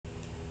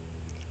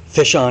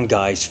Fish on,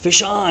 guys,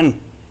 fish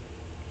on!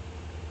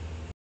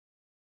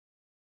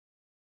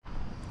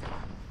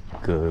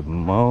 Good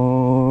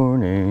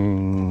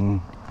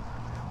morning.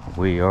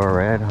 We are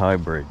at High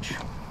Bridge.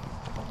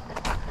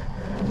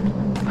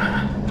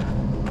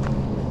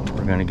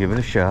 We're gonna give it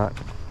a shot.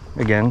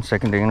 Again,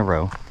 second day in a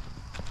row.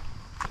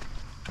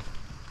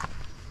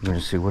 We're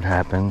gonna see what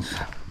happens.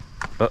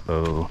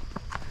 Uh-oh.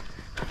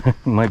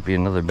 Might be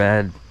another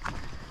bad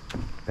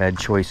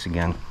choice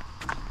again.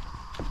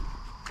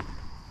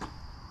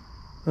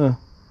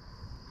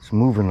 It's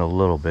moving a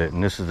little bit,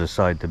 and this is the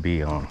side to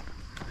be on.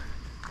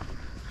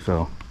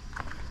 So,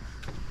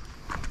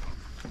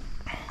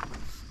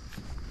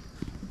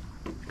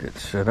 get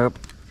set up.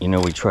 You know,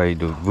 we try to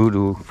do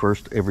voodoo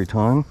first every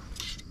time.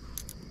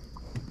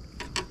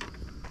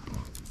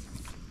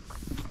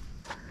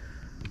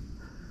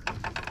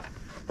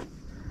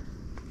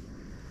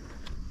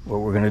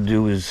 What we're gonna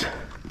do is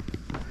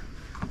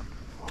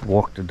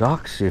walk the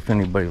dock, see if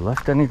anybody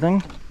left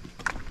anything.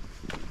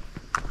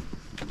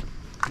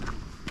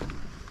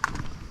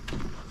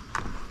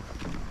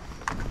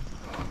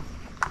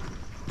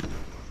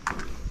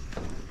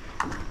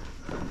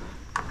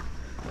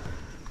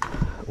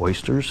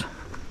 Oysters.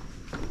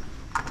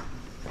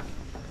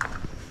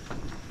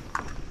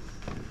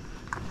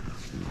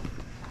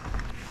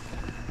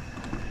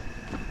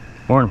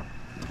 Morning.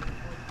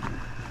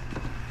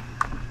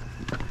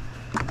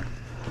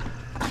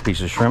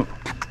 Piece of shrimp.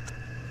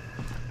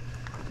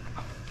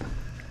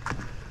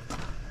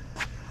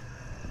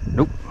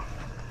 Nope.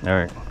 All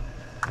right,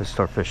 let's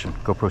start fishing.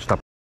 GoPro, stop.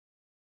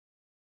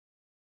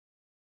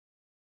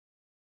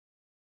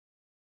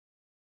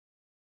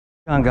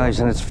 On, guys,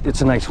 and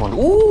it's a nice one.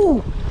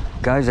 Ooh,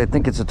 guys, I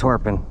think it's a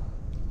tarpon.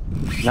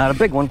 Not a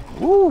big one.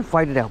 Ooh,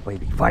 fight it out,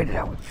 baby, fight it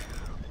out.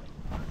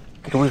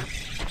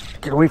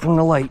 Get away from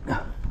the light.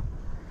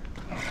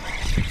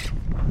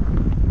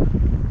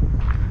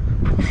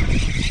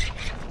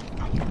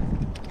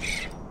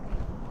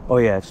 Oh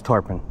yeah, it's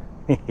tarpon.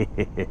 Keep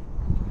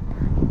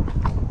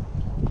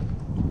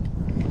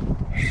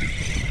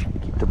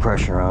the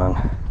pressure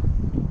on.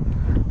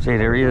 See,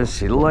 there he is.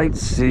 See the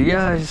lights, see the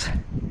eyes.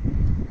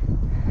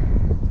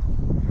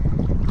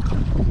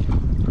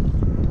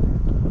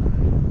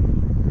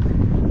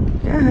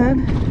 Go ahead.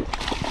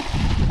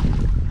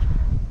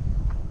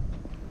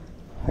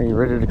 Are you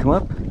ready to come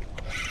up?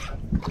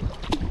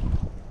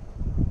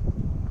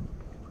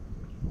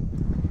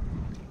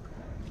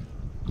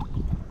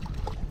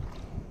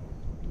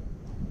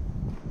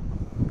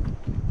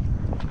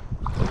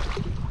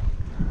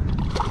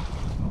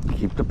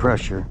 Keep the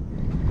pressure,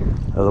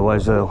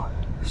 otherwise they'll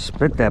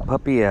spit that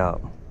puppy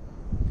out.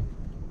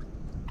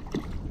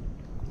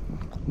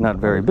 Not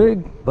very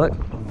big, but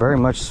very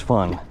much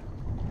fun.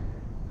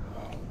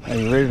 Are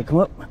you ready to come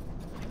up?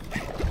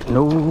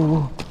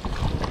 No,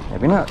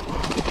 maybe not.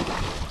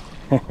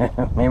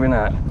 Maybe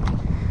not.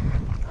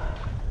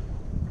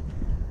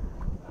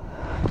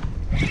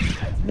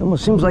 It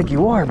almost seems like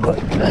you are, but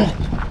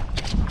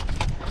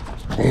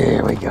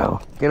there we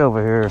go. Get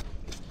over here.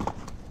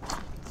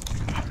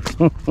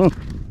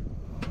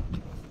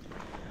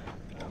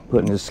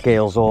 Putting his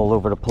scales all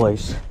over the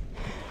place.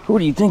 Who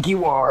do you think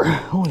you are?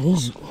 Oh, he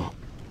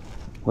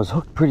was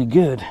hooked pretty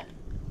good.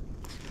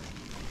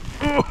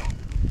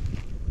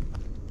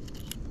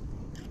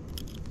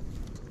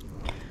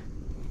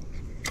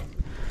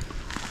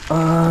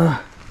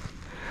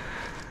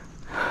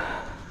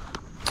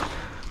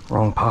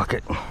 Wrong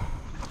pocket.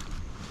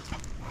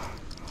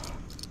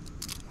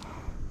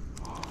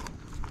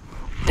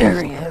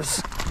 There he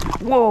is.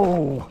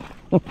 Whoa.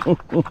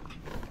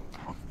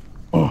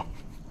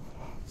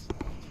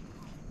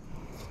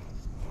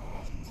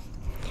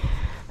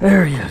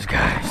 There he is,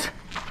 guys.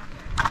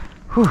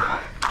 Whew.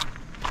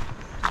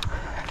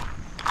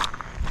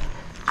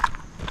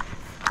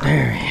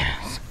 There he is.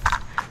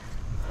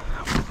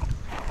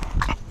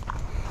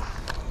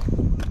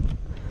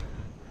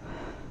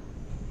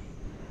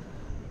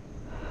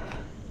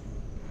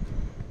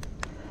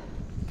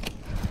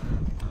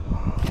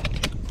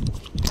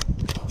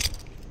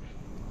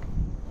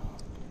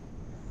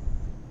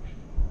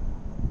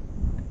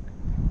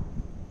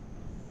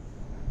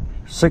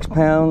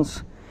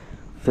 £6,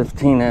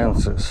 15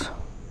 ounces.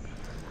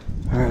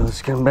 All right,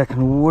 let's get him back in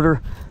the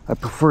water. I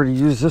prefer to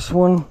use this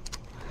one.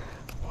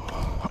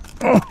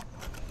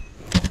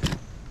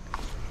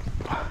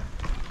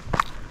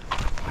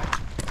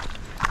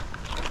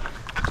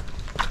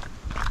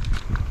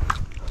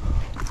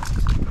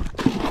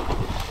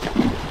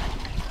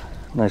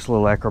 Nice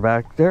little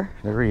acrobatic there.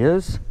 There he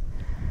is.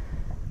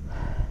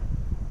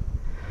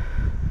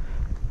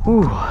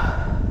 Whew.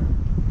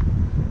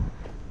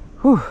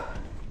 Whew.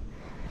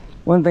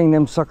 One thing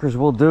them suckers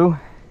will do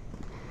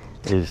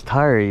is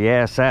tire your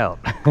ass out.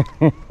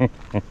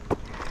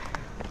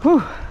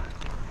 Whew.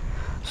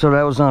 So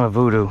that was on a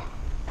voodoo.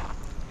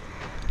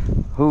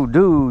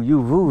 Hoodoo,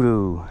 you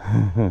voodoo.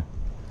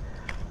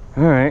 All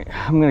right,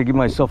 I'm gonna give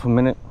myself a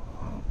minute,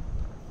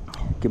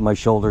 get my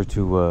shoulder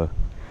to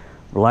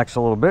relax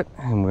a little bit,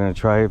 and we're gonna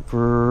try it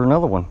for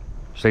another one.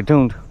 Stay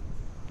tuned.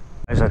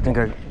 Guys, I think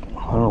I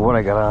I don't know what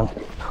I got on.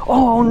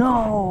 Oh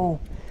no!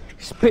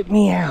 Spit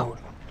me out.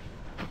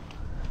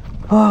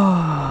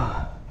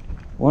 Oh,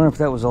 wonder if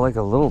that was like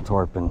a little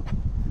tarpon.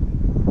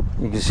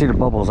 You can see the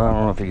bubbles. I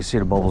don't know if you can see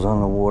the bubbles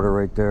on the water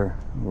right there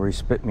where he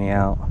spit me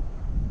out.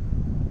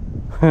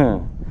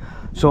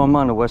 So I'm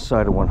on the west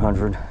side of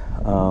 100.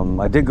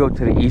 I did go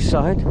to the east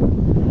side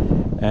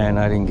and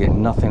I didn't get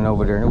nothing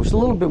over there. And it was a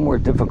little bit more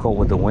difficult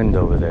with the wind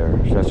over there.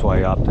 So that's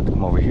why I opted to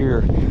come over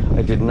here.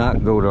 I did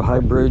not go to High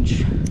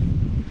Bridge.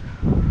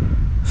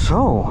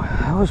 So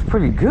that was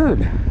pretty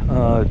good.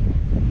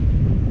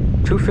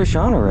 2 fish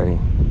on already.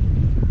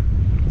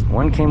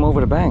 One came over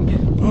the bank.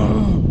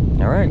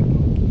 All right,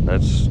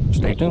 let's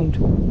stay tuned.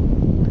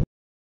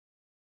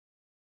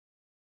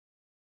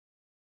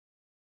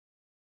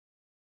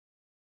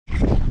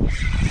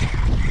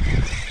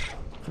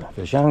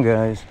 Fish on,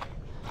 guys.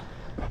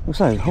 Looks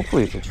like,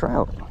 hopefully it's a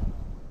trout.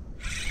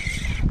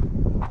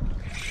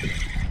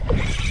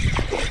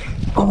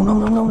 Oh, no,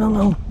 no, no, no,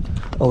 no.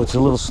 Oh, it's a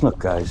little snook,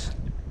 guys.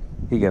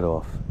 He got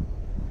off.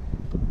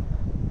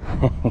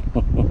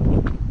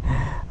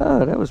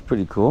 Oh, that was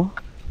pretty cool.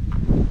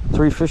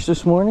 3 fish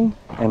this morning,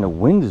 and the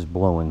wind is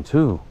blowing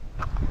too.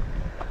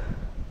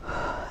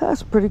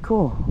 That's pretty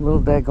cool. A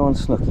little daggone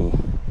snooky.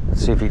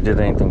 Let's see if he did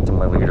anything to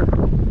my leader.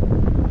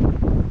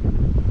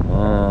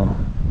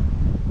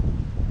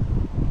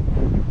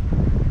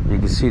 You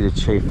can see the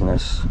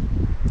chafeness.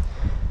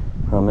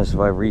 If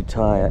I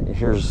retie,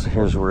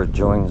 here's where it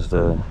joins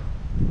the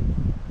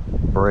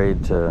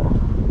braid to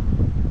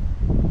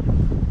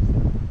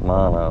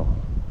mono.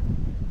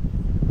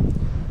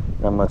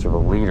 Not much of a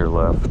leader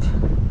left.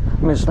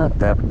 I mean, it's not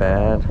that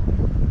bad.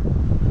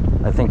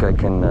 I think I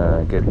can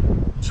get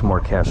some more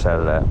casts out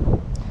of that.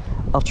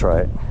 I'll try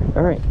it.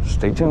 All right,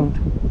 stay tuned.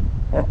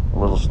 A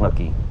little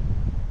snooky.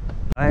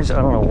 Guys,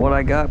 I don't know what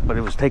I got, but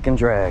it was taking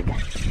drag.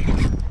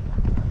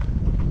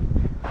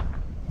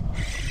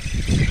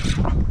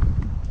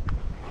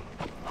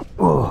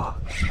 Oh.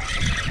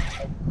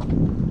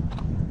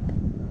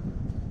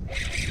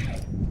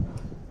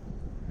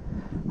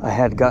 I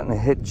had gotten a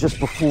hit just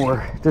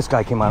before this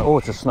guy came out. Oh,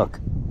 it's a snook.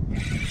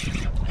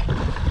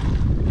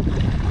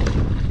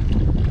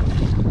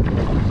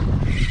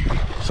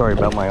 Sorry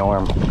about my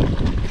arm.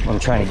 I'm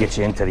trying to get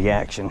you into the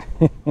action.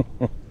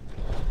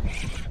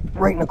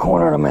 Right in the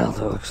corner of the mouth,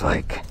 it looks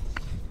like.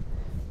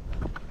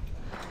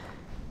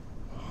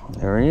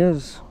 There he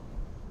is.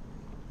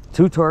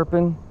 2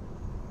 tarpon,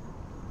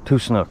 2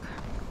 snook.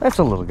 That's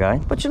a little guy,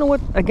 but you know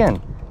what?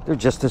 Again, they're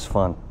just as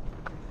fun.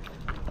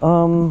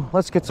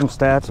 Let's get some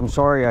stats. I'm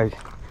sorry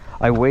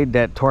I weighed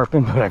that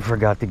tarpon, but I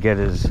forgot to get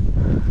his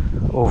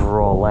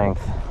overall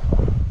length.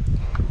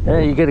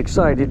 Hey, you get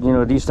excited, you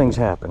know, these things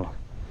happen.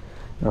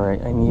 All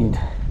right, I need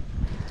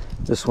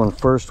this one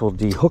first. We'll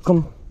de-hook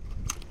him.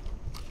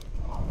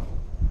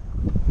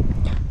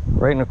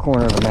 Right in the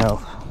corner of the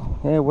mouth.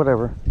 Yeah,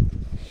 whatever.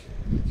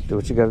 Do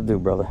what you gotta do,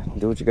 brother.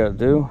 Do what you gotta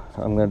do.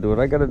 I'm gonna do what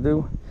I gotta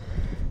do.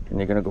 And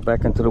you're gonna go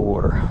back into the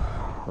water.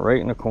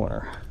 Right in the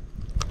corner.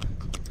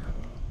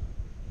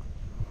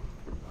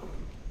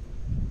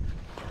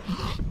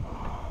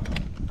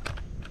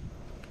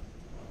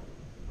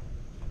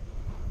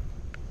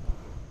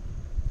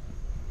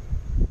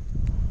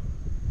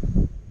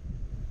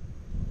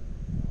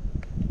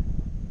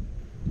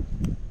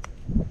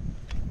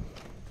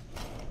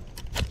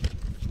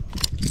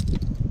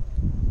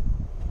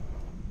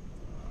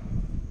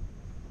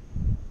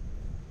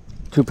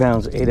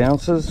 £2 8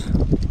 ounces.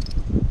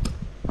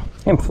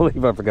 Can't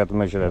believe I forgot to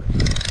measure that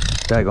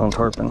daggone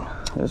tarpon.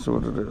 That's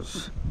what it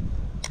is.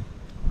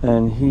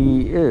 And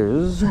he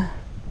is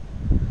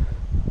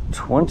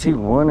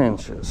 21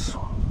 inches.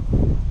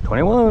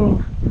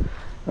 21.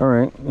 All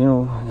right, you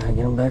know, I gotta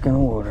get him back in the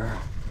water.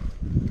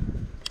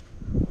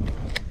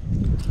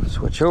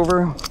 Switch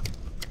over.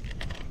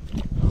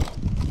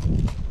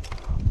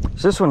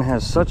 So this one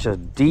has such a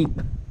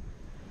deep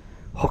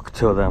hook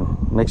to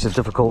them. Makes it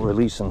difficult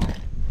releasing.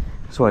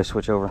 That's why I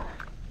switch over.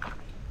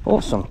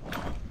 Awesome.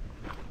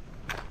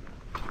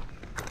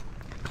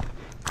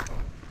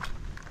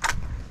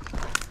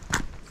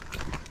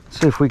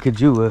 See if we could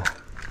do a,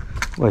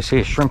 well, I see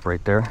a shrimp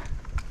right there.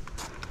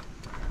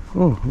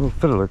 Ooh, a little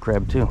fiddler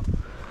crab too.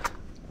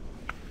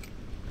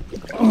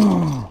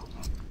 Oh.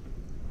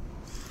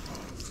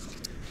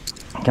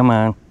 Come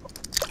on.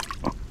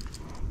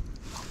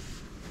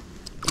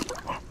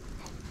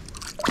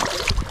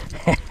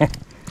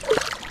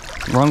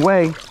 Wrong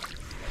way.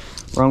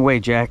 Wrong way,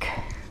 Jack.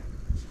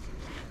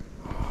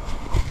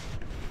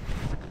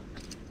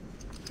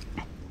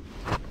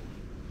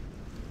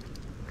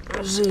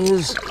 There's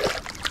his.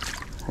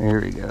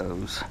 There he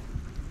goes.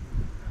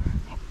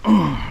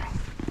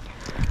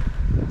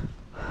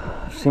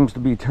 Seems to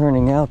be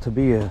turning out to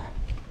be a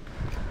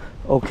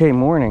okay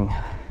morning.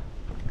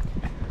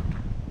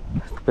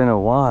 It's been a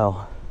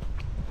while.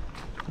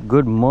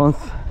 Good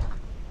month.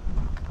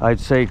 I'd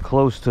say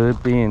close to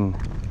it being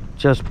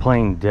just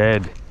plain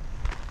dead.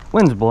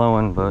 Wind's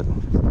blowing, but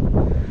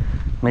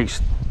makes,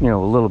 you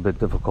know, a little bit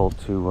difficult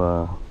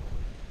to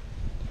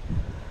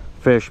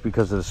fish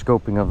because of the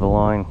scoping of the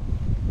line.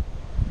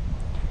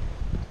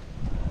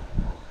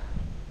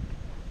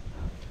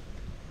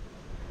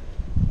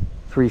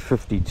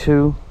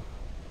 3:52.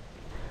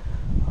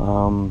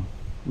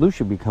 Lou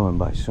should be coming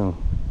by soon.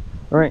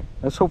 All right,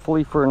 let's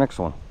hopefully for our next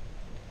one.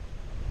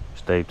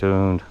 Stay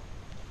tuned.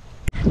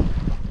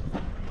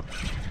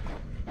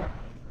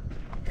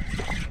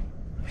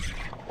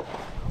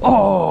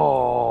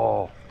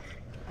 Oh!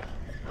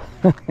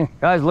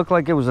 Guys, looked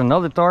like it was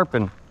another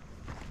tarpon.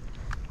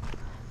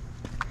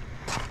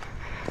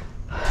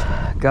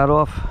 Got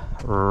off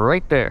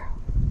right there.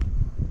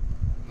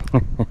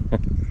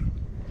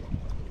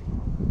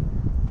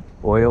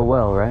 Boy, oh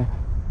well, right?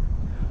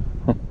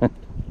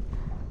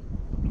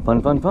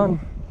 Fun, fun, fun.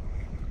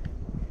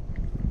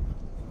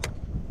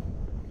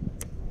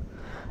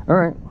 All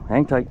right,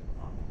 hang tight.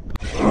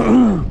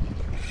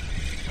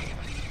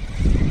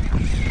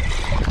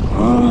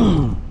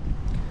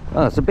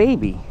 Oh, it's a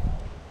baby.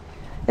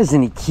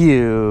 Isn't he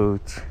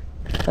cute?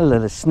 A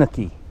little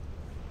snooky.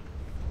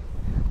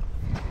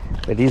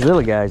 But these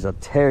little guys will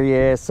tear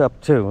your ass up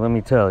too, let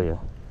me tell you.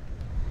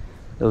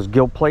 Those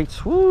gill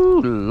plates,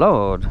 woo,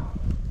 Lord.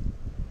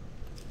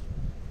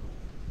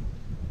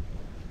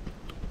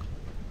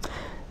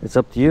 It's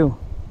up to you.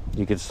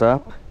 You could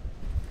stop.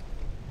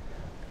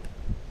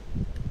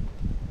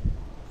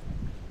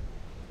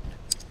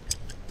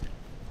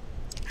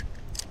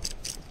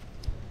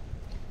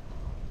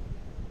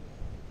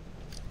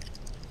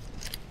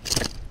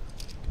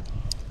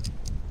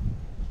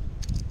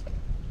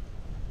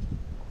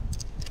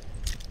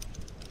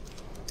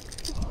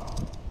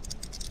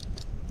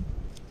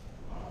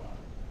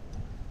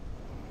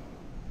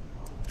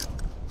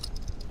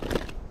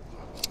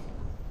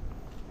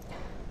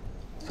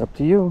 It's up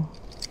to you.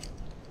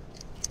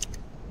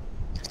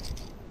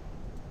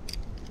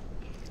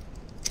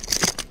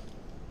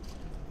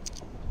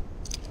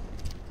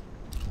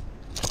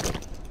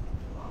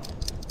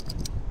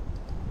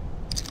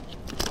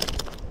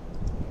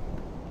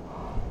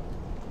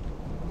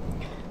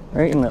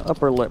 Right in the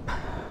upper lip.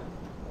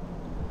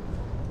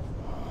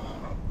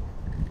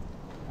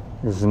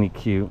 Isn't he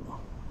cute?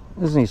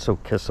 Isn't he so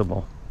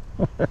kissable?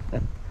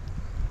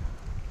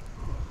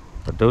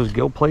 But those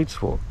gill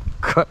plates will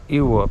cut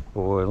you up,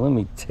 boy, let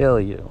me tell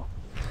you.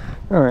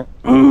 All right.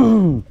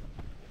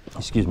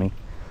 Excuse me.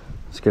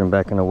 Let's get him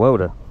back in the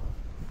water.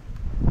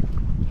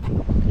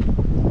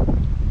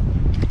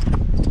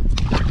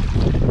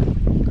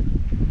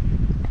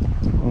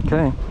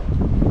 Okay.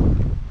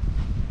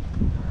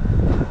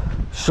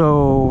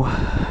 So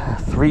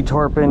 3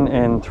 tarpon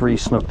and 3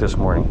 snook this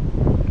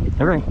morning.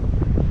 All right,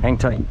 hang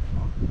tight.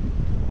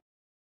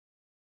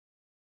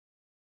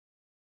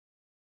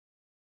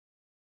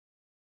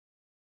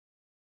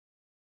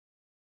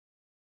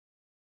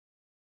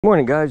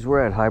 Morning, guys.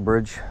 We're at High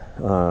Bridge.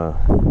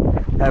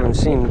 Haven't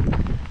seen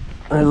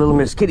my little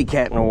Miss Kitty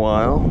Cat in a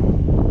while.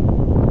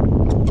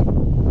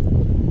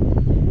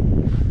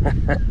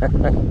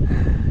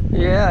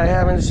 Yeah, I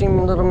haven't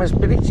seen little Miss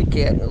Kitty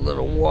Cat in a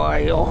little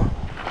while.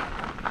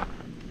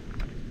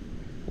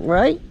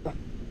 Right?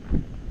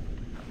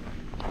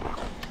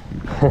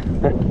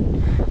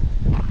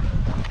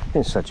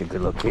 It's such a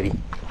good little kitty.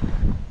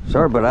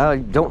 Sorry, but I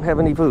don't have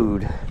any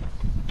food.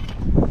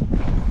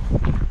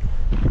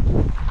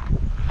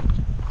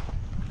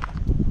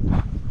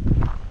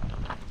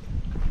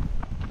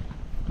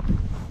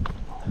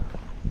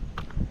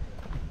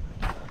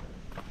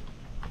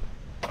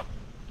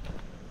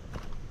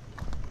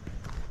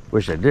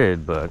 Wish I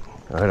did, but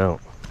I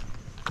don't.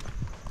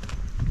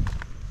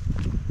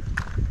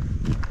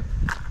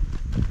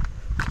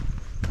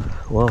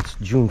 Well, it's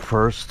June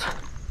 1st,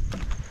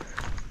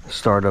 the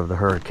start of the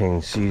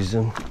hurricane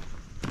season.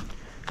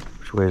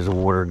 Which way is the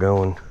water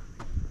going?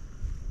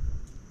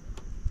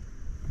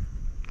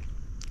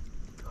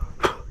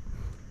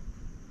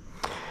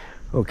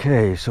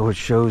 Okay, so it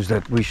shows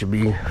that we should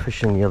be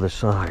fishing the other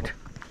side.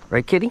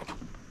 Right, kitty?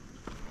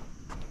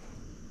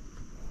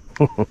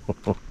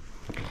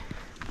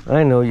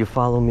 I know you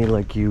follow me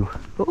like you.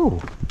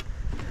 Oh,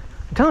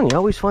 I'm telling you, I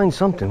always find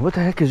something. What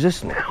the heck is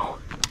this now?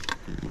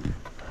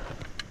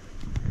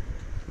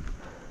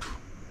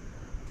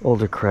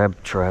 Older crab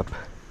trap.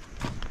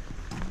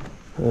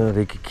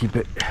 They could keep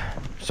it.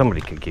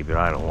 Somebody could keep it.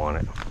 I don't want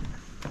it.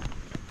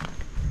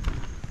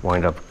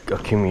 Wind up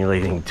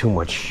accumulating too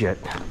much shit.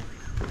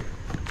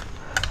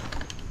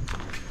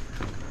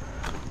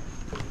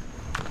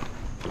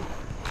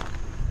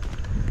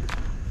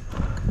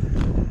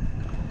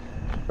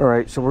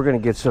 Alright, so we're going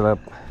to get set up,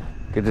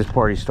 get this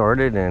party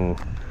started, and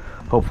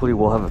hopefully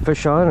we'll have a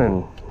fish on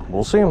and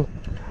we'll see them.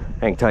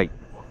 Hang tight.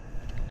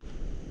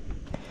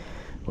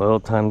 Well,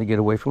 time to get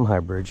away from High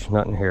Bridge.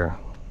 Nothing here.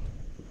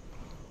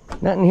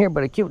 Nothing here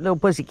but a cute little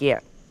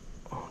pussycat.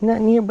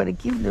 Nothing here but a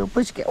cute little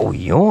pussycat. Oh,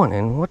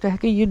 yawning. What the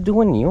heck are you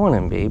doing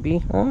yawning,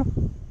 baby? Huh?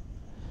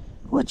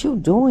 What you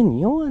doing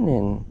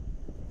yawning?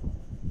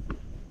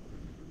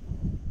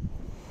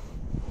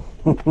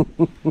 You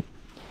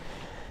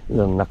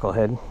little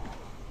knucklehead.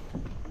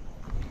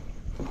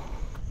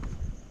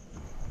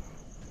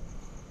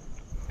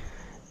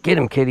 Get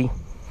him, kitty.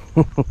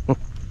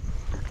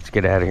 Let's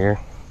get out of here.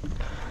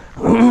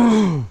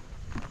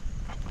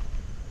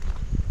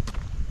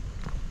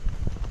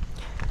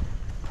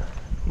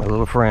 My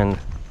little friend.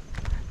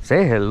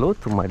 Say hello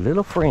to my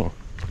little friend.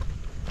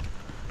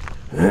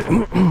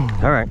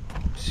 All right.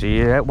 See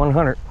you at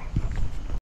 100.